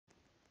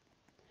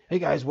Hey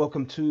guys,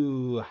 welcome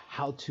to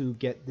how to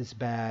get this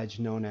badge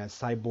known as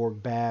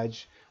Cyborg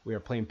badge. We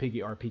are playing Piggy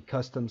RP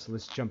Custom, so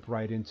let's jump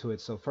right into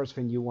it. So first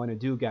thing you want to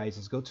do, guys,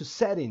 is go to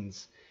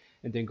settings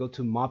and then go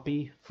to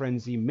Moppy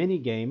Frenzy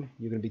minigame.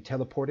 You're going to be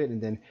teleported,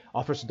 and then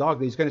Officer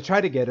Doggy is going to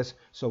try to get us.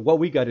 So what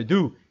we got to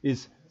do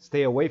is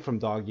stay away from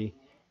Doggy.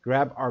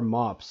 Grab our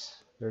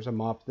mops. There's a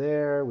mop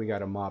there. We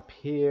got a mop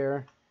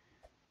here.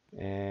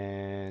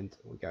 And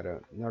we got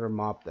another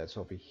mop that's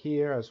over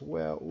here as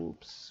well.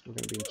 Oops, we're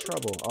gonna be in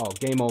trouble. Oh,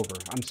 game over.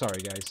 I'm sorry,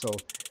 guys. So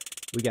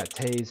we got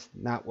tased,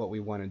 not what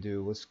we want to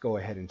do. Let's go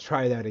ahead and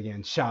try that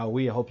again, shall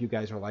we? I hope you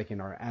guys are liking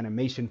our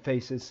animation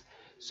faces.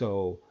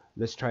 So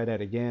let's try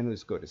that again.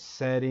 Let's go to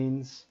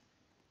settings,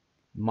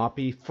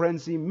 Moppy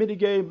Frenzy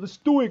minigame. Let's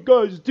do it,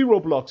 guys.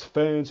 Dee-Roblox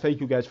fans, thank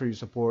you guys for your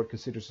support.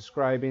 Consider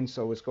subscribing.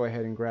 So let's go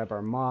ahead and grab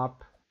our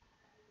mop.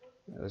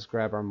 Let's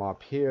grab our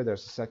mop here.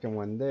 There's the second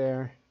one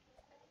there.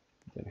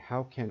 Then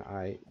how can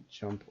I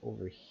jump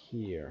over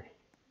here?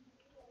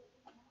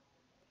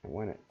 I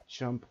want to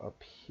jump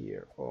up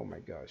here. Oh my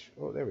gosh.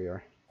 Oh, there we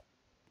are.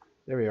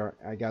 There we are.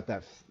 I got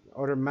that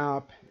other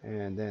mop,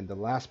 and then the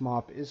last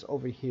mop is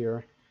over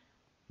here.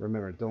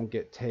 Remember, don't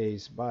get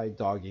tased by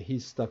Doggy.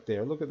 He's stuck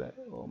there. Look at that.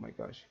 Oh my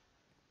gosh.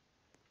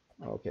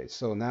 Okay,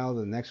 so now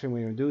the next thing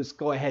we're going to do is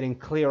go ahead and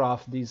clear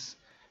off these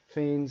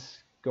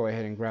things. Go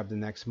ahead and grab the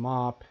next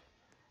mop.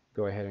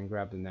 Go ahead and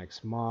grab the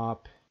next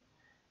mop.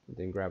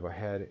 Then go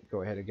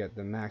ahead and get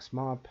the max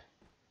mop.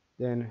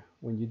 Then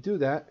when you do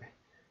that,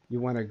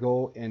 you want to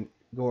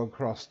go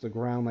across the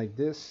ground like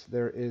this.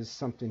 There is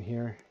something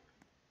here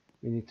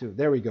we need to,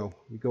 there we go.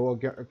 All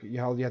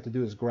you have to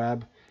do is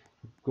go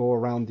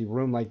around the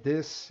room like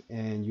this,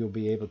 and you'll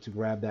be able to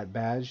grab that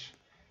badge.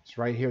 It's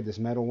right here, this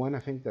metal one. I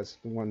think that's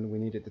the one we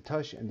needed to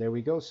touch, and there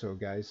we go. So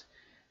guys,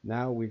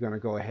 now we're gonna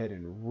go ahead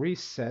and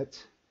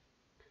reset,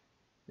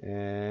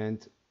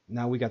 and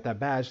now we got that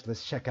badge.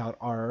 Let's check out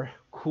our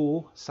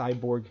cool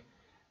cyborg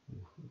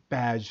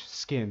badge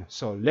skin.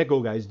 So Lego,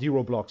 guys,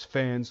 Dee-Roblox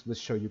fans, let's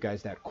show you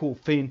guys that cool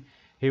thing.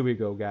 Here we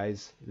go,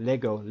 guys.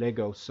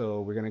 Lego.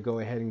 So we're gonna go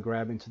ahead and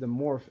grab into the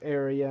morph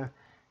area.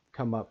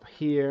 Come up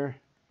here.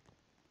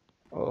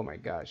 Oh my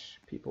gosh,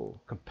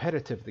 people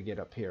competitive to get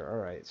up here. All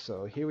right,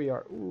 so here we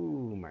are.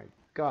 Ooh my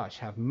gosh,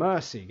 have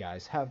mercy,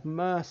 guys, have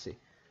mercy.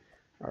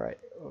 All right,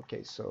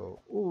 okay, so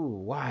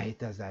why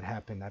does that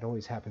happen? That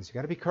always happens. You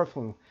got to be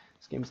careful.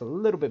 This game's a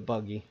little bit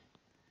buggy.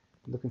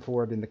 I'm looking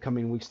forward in the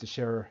coming weeks to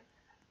share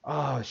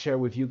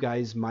with you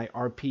guys my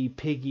RP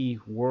Piggy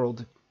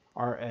World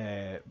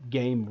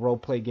game,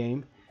 roleplay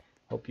game.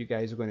 Hope you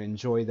guys are going to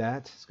enjoy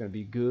that. It's going to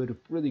be good,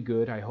 really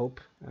good, I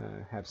hope.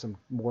 Have some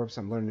morphs.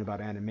 I'm learning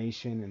about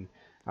animation, and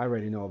I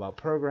already know about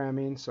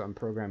programming, so I'm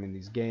programming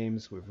these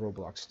games with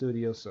Roblox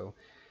Studio. So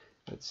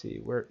let's see,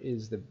 where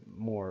is the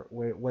more,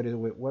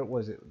 what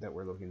was it that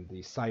we're looking at?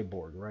 The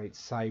cyborg, right?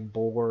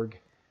 Cyborg.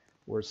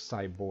 Where's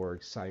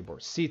cyborg?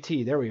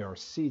 CT, there we are.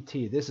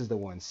 CT, this is the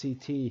one.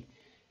 CT,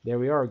 there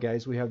we are,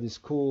 guys. We have this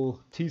cool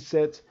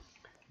T-set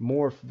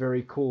morph.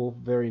 Very cool,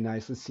 very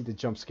nice. Let's see the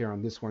jump scare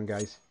on this one,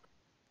 guys.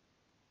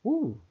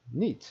 Ooh,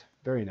 neat,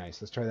 very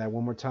nice. Let's try that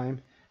one more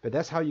time. But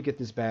that's how you get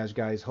this badge,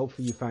 guys.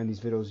 Hopefully you find these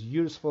videos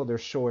useful. They're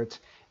short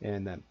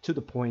and to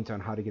the point on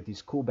how to get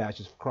these cool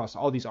badges across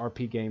all these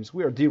RP games.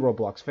 We are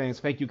Dee-Roblox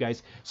fans. Thank you,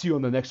 guys. See you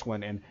on the next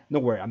one. And no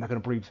worry, I'm not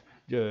going to breathe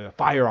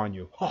fire on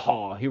you. Ha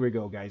ha. Here we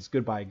go, guys.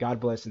 Goodbye.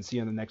 God bless, and see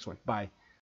you on the next one. Bye.